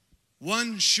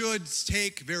one should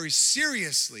take very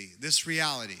seriously this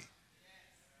reality.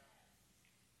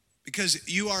 Because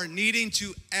you are needing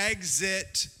to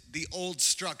exit the old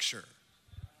structure.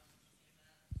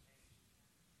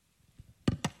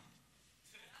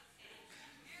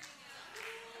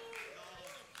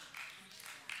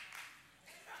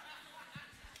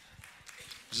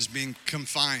 Just being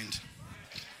confined.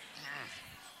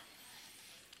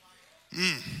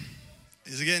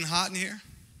 Is it getting hot in here?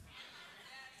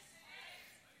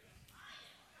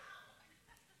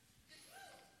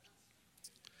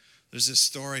 There's this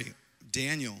story,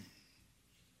 Daniel.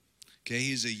 Okay,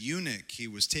 he's a eunuch. He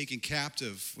was taken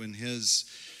captive when his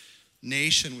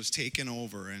nation was taken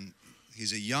over, and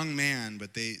he's a young man,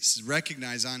 but they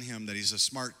recognize on him that he's a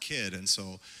smart kid, and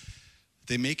so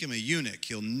they make him a eunuch.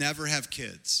 He'll never have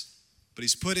kids, but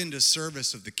he's put into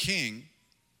service of the king.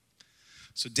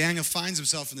 So Daniel finds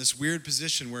himself in this weird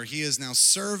position where he is now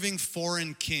serving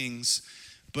foreign kings,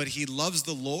 but he loves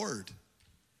the Lord.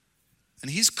 And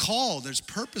he's called, there's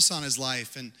purpose on his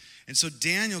life. And so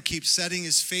Daniel keeps setting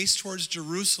his face towards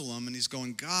Jerusalem, and he's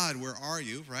going, God, where are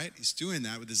you, right? He's doing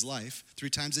that with his life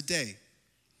 3 times a day.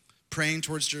 Praying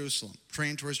towards Jerusalem,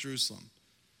 praying towards Jerusalem.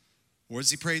 Where's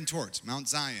he praying towards? Mount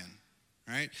Zion,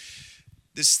 right?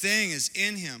 This thing is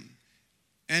in him.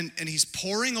 And he's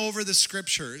poring over the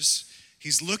scriptures.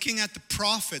 He's looking at the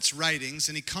prophets' writings,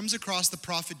 and he comes across the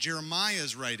prophet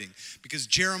Jeremiah's writing. Because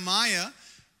Jeremiah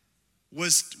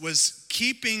was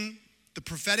keeping the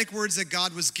prophetic words that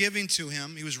God was giving to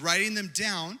him. He was writing them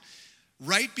down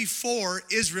right before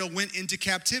Israel went into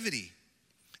captivity.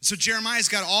 So Jeremiah's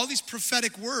got all these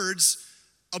prophetic words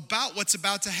about what's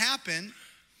about to happen.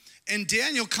 And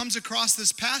Daniel comes across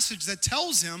this passage that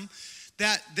tells him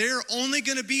that they're only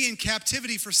going to be in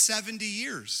captivity for 70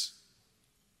 years.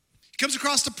 He comes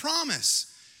across the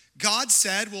promise. God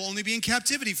said we'll only be in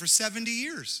captivity for 70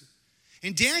 years.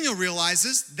 And Daniel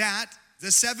realizes that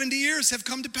the 70 years have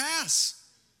come to pass.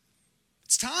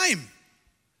 It's time.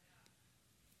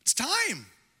 It's time.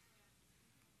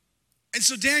 And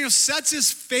so Daniel sets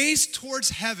his face towards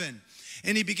heaven,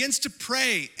 and he begins to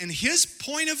pray. And his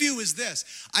point of view is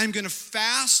this: I'm going to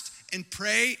fast and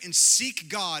pray and seek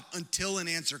God until an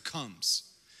answer comes.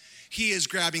 He is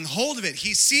grabbing hold of it.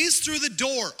 He sees through the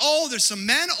door, oh, there's some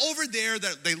men over there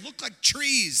that they look like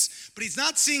trees, but he's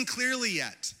not seeing clearly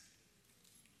yet.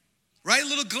 Right? A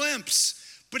little glimpse.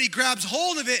 But he grabs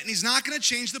hold of it, and he's not going to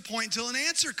change the point until an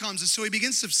answer comes. And so he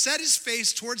begins to set his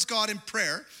face towards God in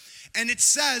prayer. And it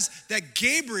says that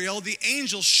Gabriel, the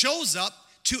angel, shows up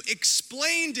to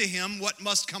explain to him what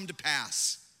must come to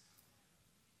pass.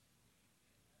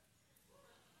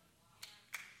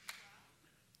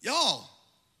 Y'all,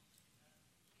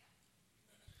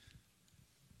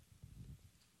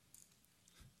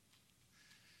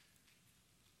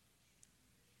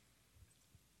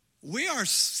 We are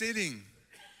sitting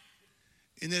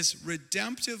in this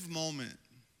redemptive moment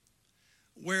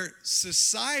where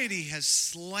society has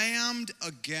slammed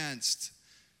against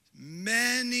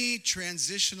many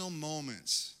transitional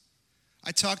moments.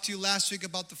 I talked to you last week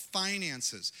about the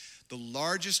finances. The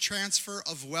largest transfer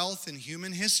of wealth in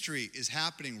human history is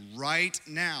happening right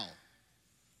now.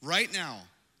 Right now.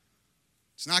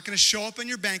 It's not going to show up in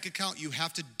your bank account. You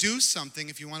have to do something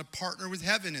if you want to partner with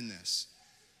heaven in this.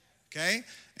 Okay?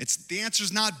 The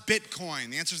answer's not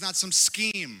Bitcoin. The answer's not some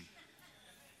scheme.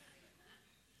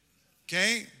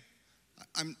 Okay?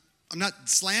 I'm not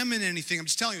slamming anything. I'm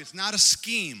just telling you, it's not a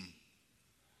scheme.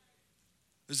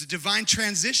 There's a divine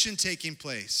transition taking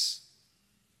place.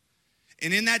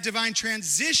 And in that divine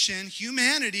transition,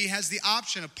 humanity has the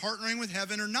option of partnering with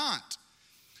heaven or not.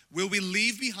 Will we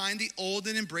leave behind the old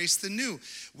and embrace the new?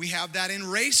 We have that in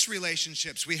race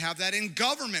relationships. We have that in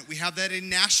government. We have that in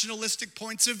nationalistic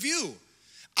points of view.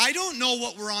 I don't know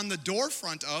what we're on the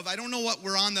doorfront of. I don't know what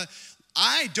we're on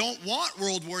I don't want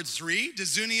World War III.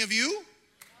 Does any of you?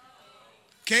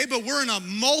 Okay, but we're in a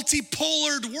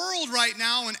multipolar world right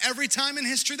now, and every time in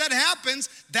history that happens,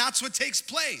 that's what takes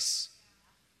place.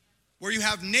 Where you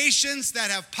have nations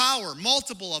that have power,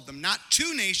 multiple of them, not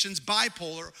two nations,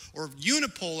 bipolar or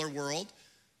unipolar world,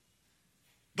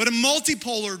 but a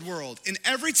multipolar world. And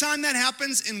every time that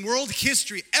happens in world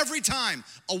history, every time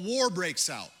a war breaks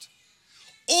out.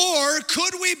 Or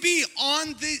could we be on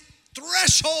the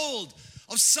threshold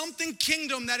of something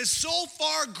kingdom that is so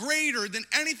far greater than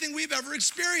anything we've ever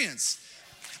experienced?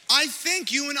 I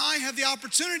think you and I have the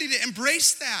opportunity to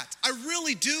embrace that. I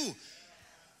really do.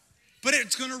 But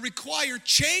it's going to require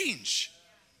change.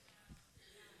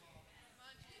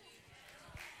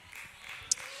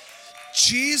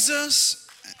 Jesus,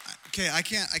 okay, I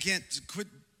can't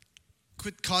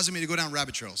quit causing me to go down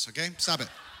rabbit trails, okay? Stop it.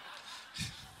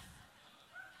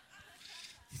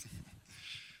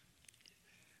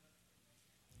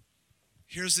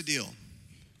 Here's the deal.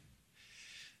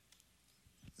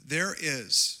 There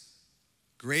is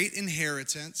great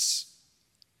inheritance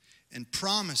and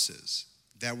promises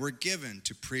that were given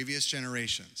to previous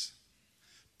generations.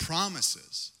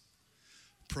 Promises,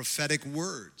 prophetic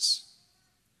words.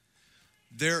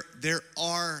 There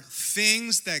are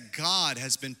things that God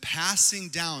has been passing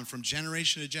down from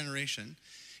generation to generation.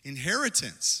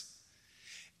 Inheritance.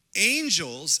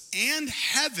 Angels and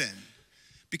heaven,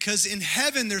 because in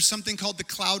heaven there's something called the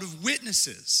cloud of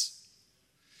witnesses.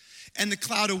 And the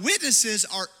cloud of witnesses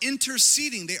are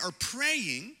interceding. They are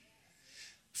praying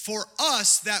for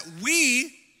us that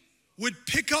we would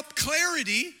pick up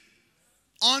clarity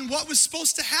on what was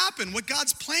supposed to happen, what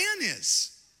God's plan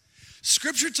is.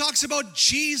 Scripture talks about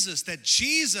Jesus, that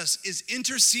Jesus is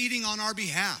interceding on our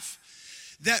behalf,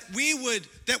 that we would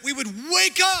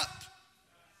wake up,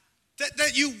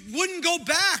 that you wouldn't go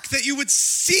back, that you would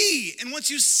see, and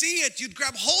once you see it, you'd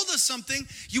grab hold of something.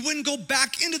 You wouldn't go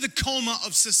back into the coma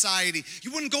of society.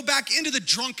 You wouldn't go back into the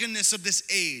drunkenness of this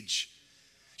age.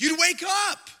 You'd wake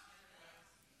up.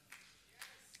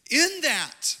 In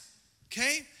that,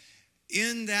 okay?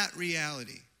 In that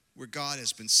reality where God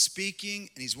has been speaking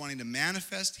and he's wanting to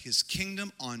manifest his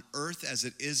kingdom on earth as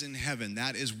it is in heaven.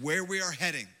 That is where we are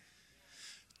heading.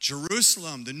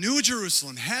 Jerusalem, the new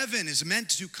Jerusalem, heaven is meant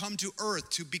to come to earth,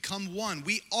 to become one.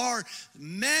 We are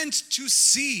meant to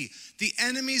see the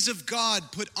enemies of God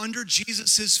put under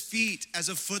Jesus' feet as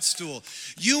a footstool.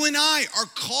 You and I are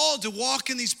called to walk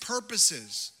in these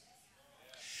purposes.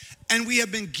 And we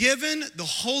have been given the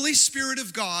Holy Spirit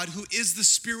of God, who is the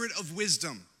Spirit of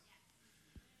wisdom.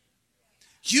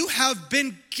 You have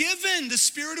been given the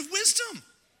Spirit of wisdom.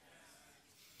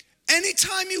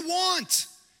 Anytime you want,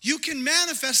 you can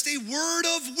manifest a word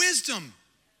of wisdom.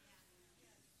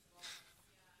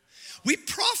 We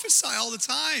prophesy all the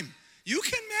time. You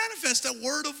can manifest a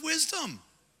word of wisdom.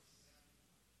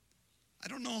 I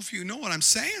don't know if you know what I'm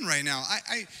saying right now.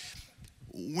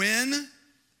 When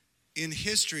in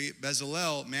history,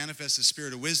 Bezalel manifests the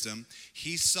spirit of wisdom,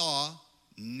 he saw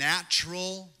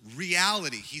natural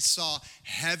reality. He saw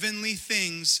heavenly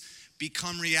things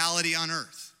become reality on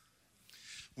earth.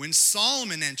 When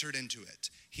Solomon entered into it,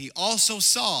 he also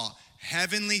saw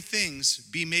heavenly things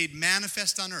be made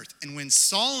manifest on earth. And when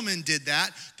Solomon did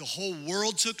that, the whole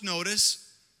world took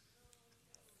notice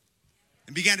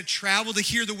and began to travel to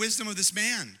hear the wisdom of this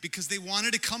man because they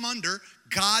wanted to come under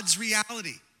God's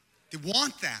reality. They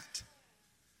want that.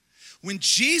 When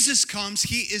Jesus comes,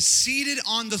 he is seated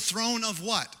on the throne of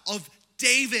what? Of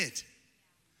David.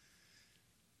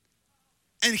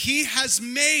 And he has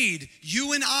made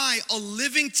you and I a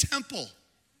living temple.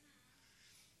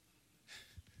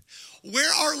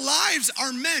 where our lives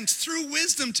are meant through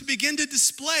wisdom to begin to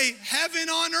display heaven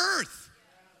on earth.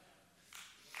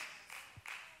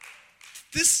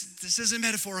 This isn't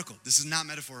metaphorical. This is not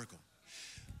metaphorical.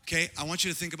 Okay, I want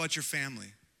you to think about your family,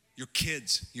 your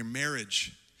kids, your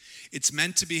marriage. It's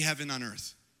meant to be heaven on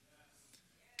earth.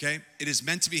 Okay, it is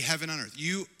meant to be heaven on earth.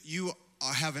 You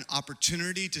have an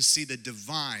opportunity to see the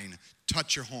divine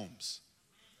touch your homes.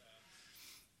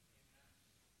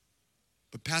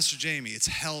 But Pastor Jamey, it's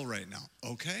hell right now.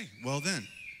 Okay, well then,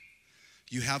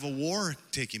 you have a war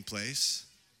taking place.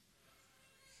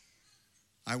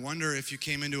 I wonder if you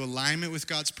came into alignment with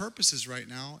God's purposes right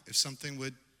now, if something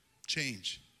would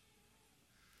change.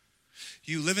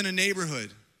 You live in a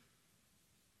neighborhood.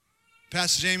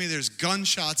 Pastor Jamey, there's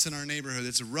gunshots in our neighborhood.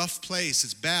 It's a rough place.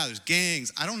 It's bad. There's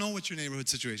gangs. I don't know what your neighborhood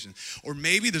situation is. Or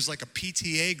maybe there's like a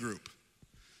PTA group.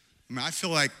 I mean, I feel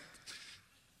like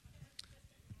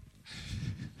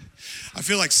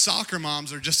soccer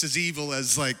moms are just as evil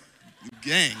as like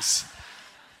gangs.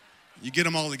 You get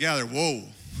them all together, whoa.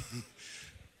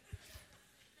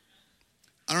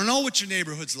 I don't know what your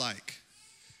neighborhood's like,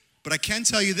 but I can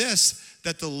tell you this,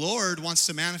 that the Lord wants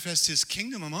to manifest his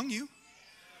kingdom among you.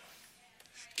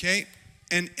 Okay,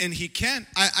 and he can.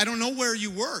 I don't know where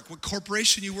you work, what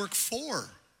corporation you work for.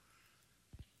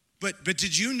 But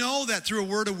did you know that through a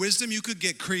word of wisdom, you could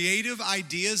get creative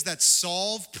ideas that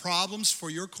solve problems for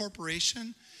your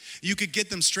corporation? You could get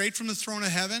them straight from the throne of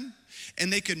heaven,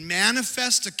 and they could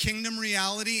manifest a kingdom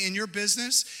reality in your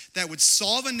business that would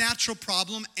solve a natural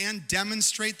problem and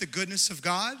demonstrate the goodness of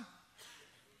God.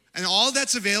 And all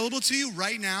that's available to you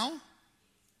right now.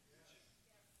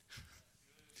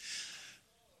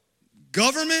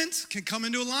 Government can come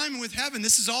into alignment with heaven.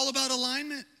 This is all about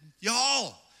alignment.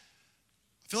 Y'all,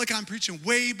 I feel like I'm preaching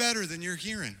way better than you're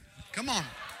hearing. Come on.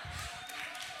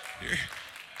 Here.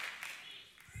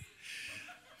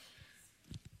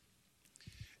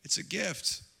 It's a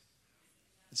gift.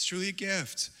 It's truly a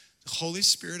gift. The Holy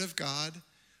Spirit of God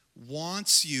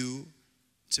wants you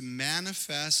to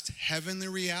manifest heavenly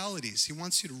realities. He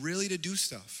wants you to really to do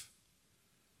stuff.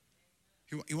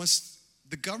 He wants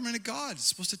the government of God is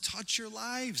supposed to touch your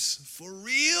lives for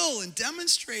real and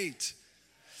demonstrate.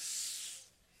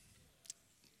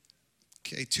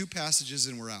 Okay, 2 passages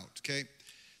and we're out, okay?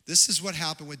 This is what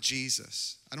happened with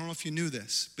Jesus. I don't know if you knew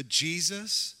this, but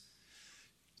Jesus,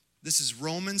 this is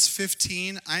Romans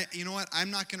 15. You know what?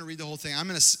 I'm not going to read the whole thing.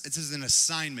 This is an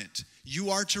assignment.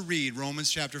 You are to read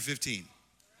Romans chapter 15.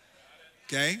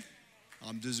 Okay?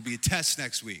 There's going to be a test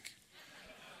next week.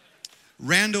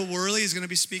 Randall Worley is going to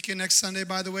be speaking next Sunday,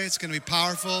 by the way. It's going to be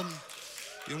powerful.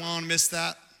 You don't want to miss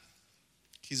that.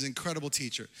 He's an incredible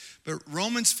teacher. But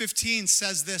Romans 15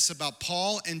 says this about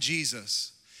Paul and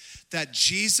Jesus, that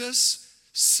Jesus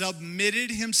submitted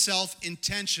himself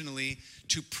intentionally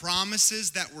to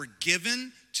promises that were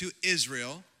given to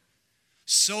Israel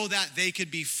so that they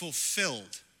could be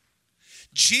fulfilled.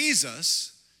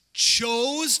 Jesus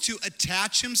chose to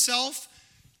attach himself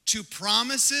to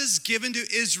promises given to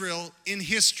Israel in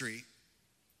history,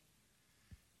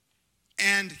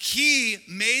 and he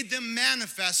made them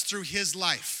manifest through his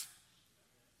life.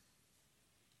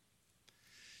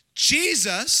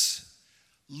 Jesus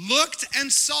looked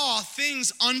and saw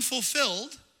things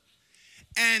unfulfilled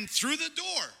and through the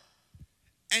door,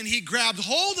 and he grabbed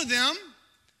hold of them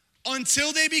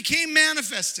until they became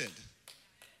manifested.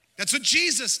 That's what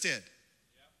Jesus did.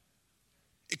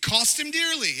 It cost him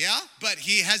dearly, yeah? But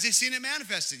has he seen it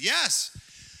manifested? Yes.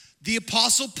 The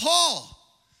Apostle Paul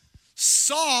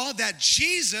saw that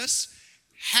Jesus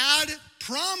had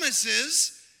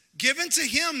promises given to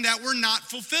him that were not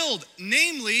fulfilled,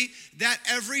 namely that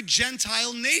every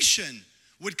Gentile nation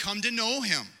would come to know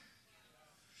him.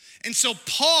 And so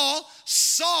Paul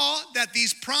saw that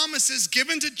these promises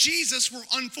given to Jesus were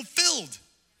unfulfilled.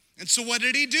 And so what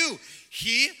did he do?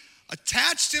 He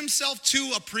attached himself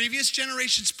to a previous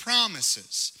generation's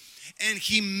promises, and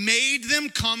he made them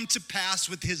come to pass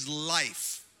with his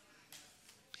life.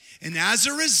 And as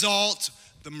a result,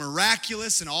 the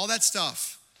miraculous and all that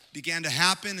stuff began to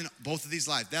happen in both of these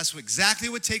lives. That's exactly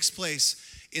what takes place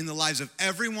in the lives of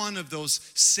every one of those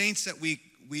saints that we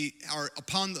are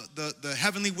upon the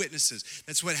heavenly witnesses.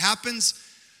 That's what happens.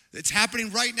 It's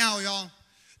happening right now, y'all.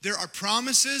 There are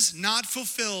promises not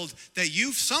fulfilled that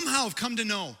you somehow have come to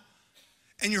know.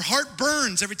 And your heart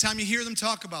burns every time you hear them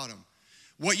talk about them.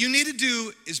 What you need to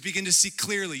do is begin to see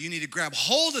clearly. You need to grab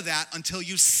hold of that until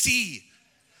you see,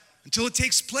 until it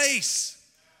takes place.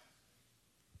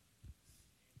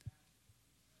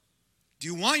 Do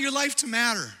you want your life to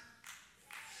matter?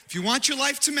 If you want your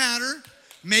life to matter,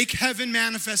 make heaven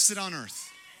manifested on earth.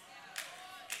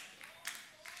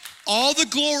 All the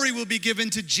glory will be given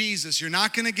to Jesus. You're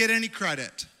not going to get any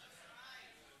credit.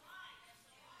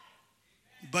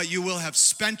 But you will have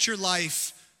spent your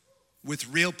life with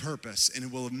real purpose, and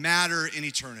it will matter in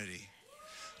eternity.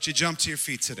 Would you jump to your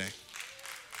feet today?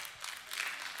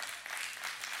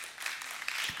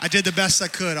 I did the best I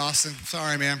could, Austin.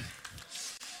 Sorry, man.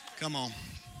 Come on.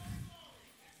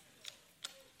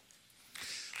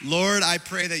 Lord, I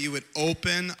pray that you would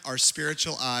open our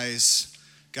spiritual eyes.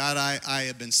 God, I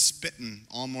have been spitting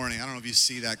all morning. I don't know if you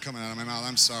see that coming out of my mouth.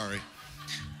 I'm sorry.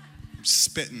 I'm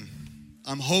spitting.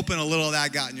 I'm hoping a little of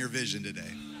that got in your vision today.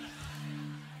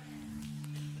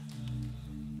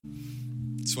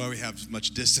 That's why we have as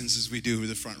much distance as we do with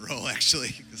the front row,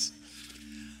 actually.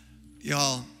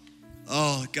 Y'all,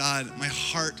 oh God, my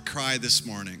heart cry this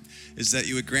morning is that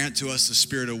you would grant to us the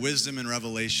spirit of wisdom and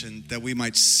revelation, that we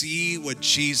might see what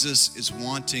Jesus is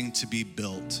wanting to be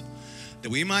built, that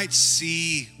we might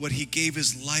see what he gave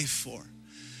his life for.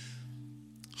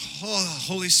 Oh,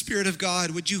 Holy Spirit of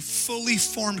God, would you fully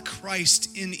form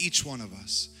Christ in each one of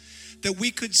us, that we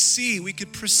could see, we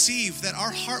could perceive, that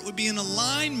our heart would be in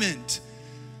alignment,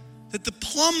 that the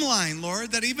plumb line,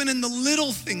 Lord, that even in the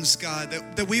little things, God,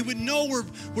 that we would know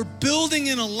we're building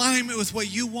in alignment with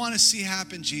what you want to see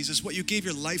happen, Jesus, what you gave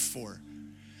your life for,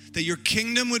 that your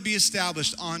kingdom would be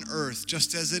established on earth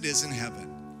just as it is in heaven.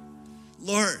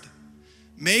 Lord,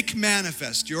 make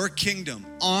manifest your kingdom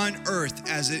on earth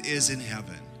as it is in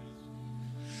heaven.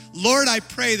 Lord, I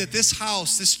pray that this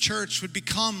house, this church would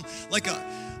become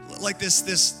like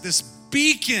this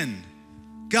beacon,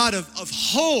 God, of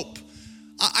hope.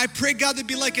 I pray, God, there'd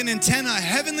be like an antenna, a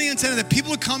heavenly antenna, that people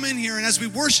would come in here, and as we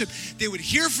worship, they would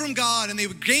hear from God, and they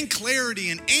would gain clarity,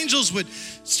 and angels would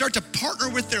start to partner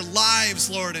with their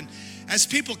lives, Lord. And as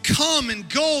people come and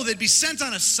go, they'd be sent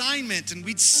on assignment, and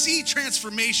we'd see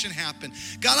transformation happen.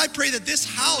 God, I pray that this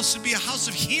house would be a house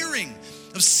of hearing,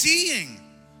 of seeing.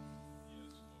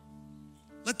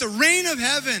 Let the rain of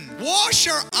heaven wash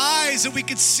our eyes that we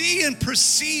could see and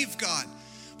perceive, God.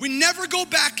 We never go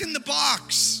back in the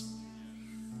box.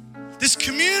 This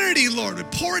community, Lord,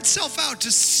 would pour itself out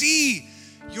to see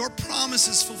your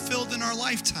promises fulfilled in our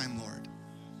lifetime, Lord.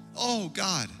 Oh,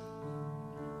 God.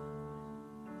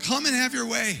 Come and have your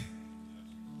way.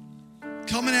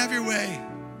 Come and have your way.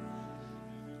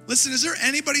 Listen, is there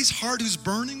anybody's heart who's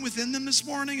burning within them this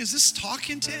morning? Is this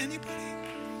talking to anybody?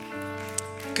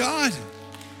 God,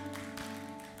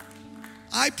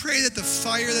 I pray that the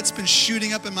fire that's been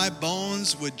shooting up in my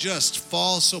bones would just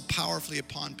fall so powerfully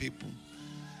upon people.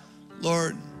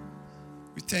 Lord,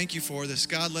 we thank you for this.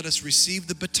 God, let us receive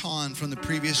the baton from the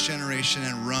previous generation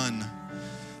and run.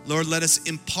 Lord, let us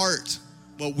impart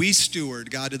what we steward,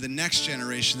 God, to the next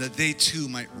generation, that they too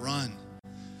might run.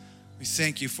 We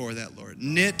thank you for that, Lord.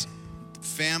 Knit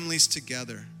families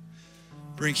together.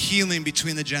 Bring healing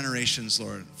between the generations,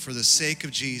 Lord, for the sake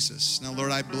of Jesus. Now,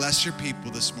 Lord, I bless your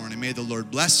people this morning. May the Lord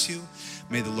bless you.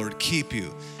 May the Lord keep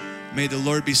you. May the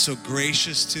Lord be so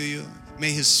gracious to you.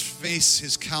 May his face,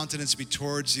 his countenance be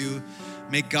towards you.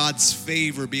 May God's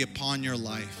favor be upon your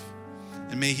life.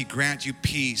 And may he grant you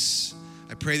peace.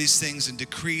 I pray these things and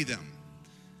decree them.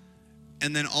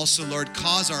 And then also, Lord,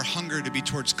 cause our hunger to be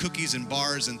towards cookies and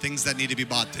bars and things that need to be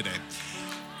bought today.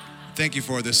 Thank you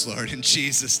for this, Lord, in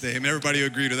Jesus' name. Everybody who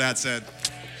agreed with that said,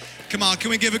 come on,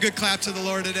 can we give a good clap to the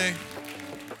Lord today?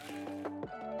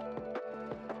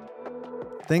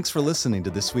 Thanks for listening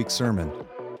to this week's sermon.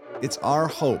 It's our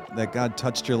hope that God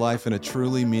touched your life in a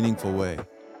truly meaningful way.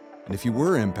 And if you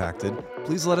were impacted,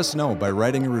 please let us know by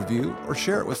writing a review or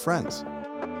share it with friends.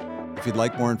 If you'd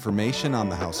like more information on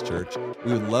the House Church,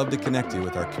 we would love to connect you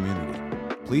with our community.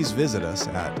 Please visit us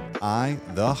at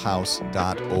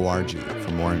ithehouse.org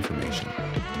for more information.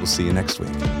 We'll see you next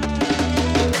week.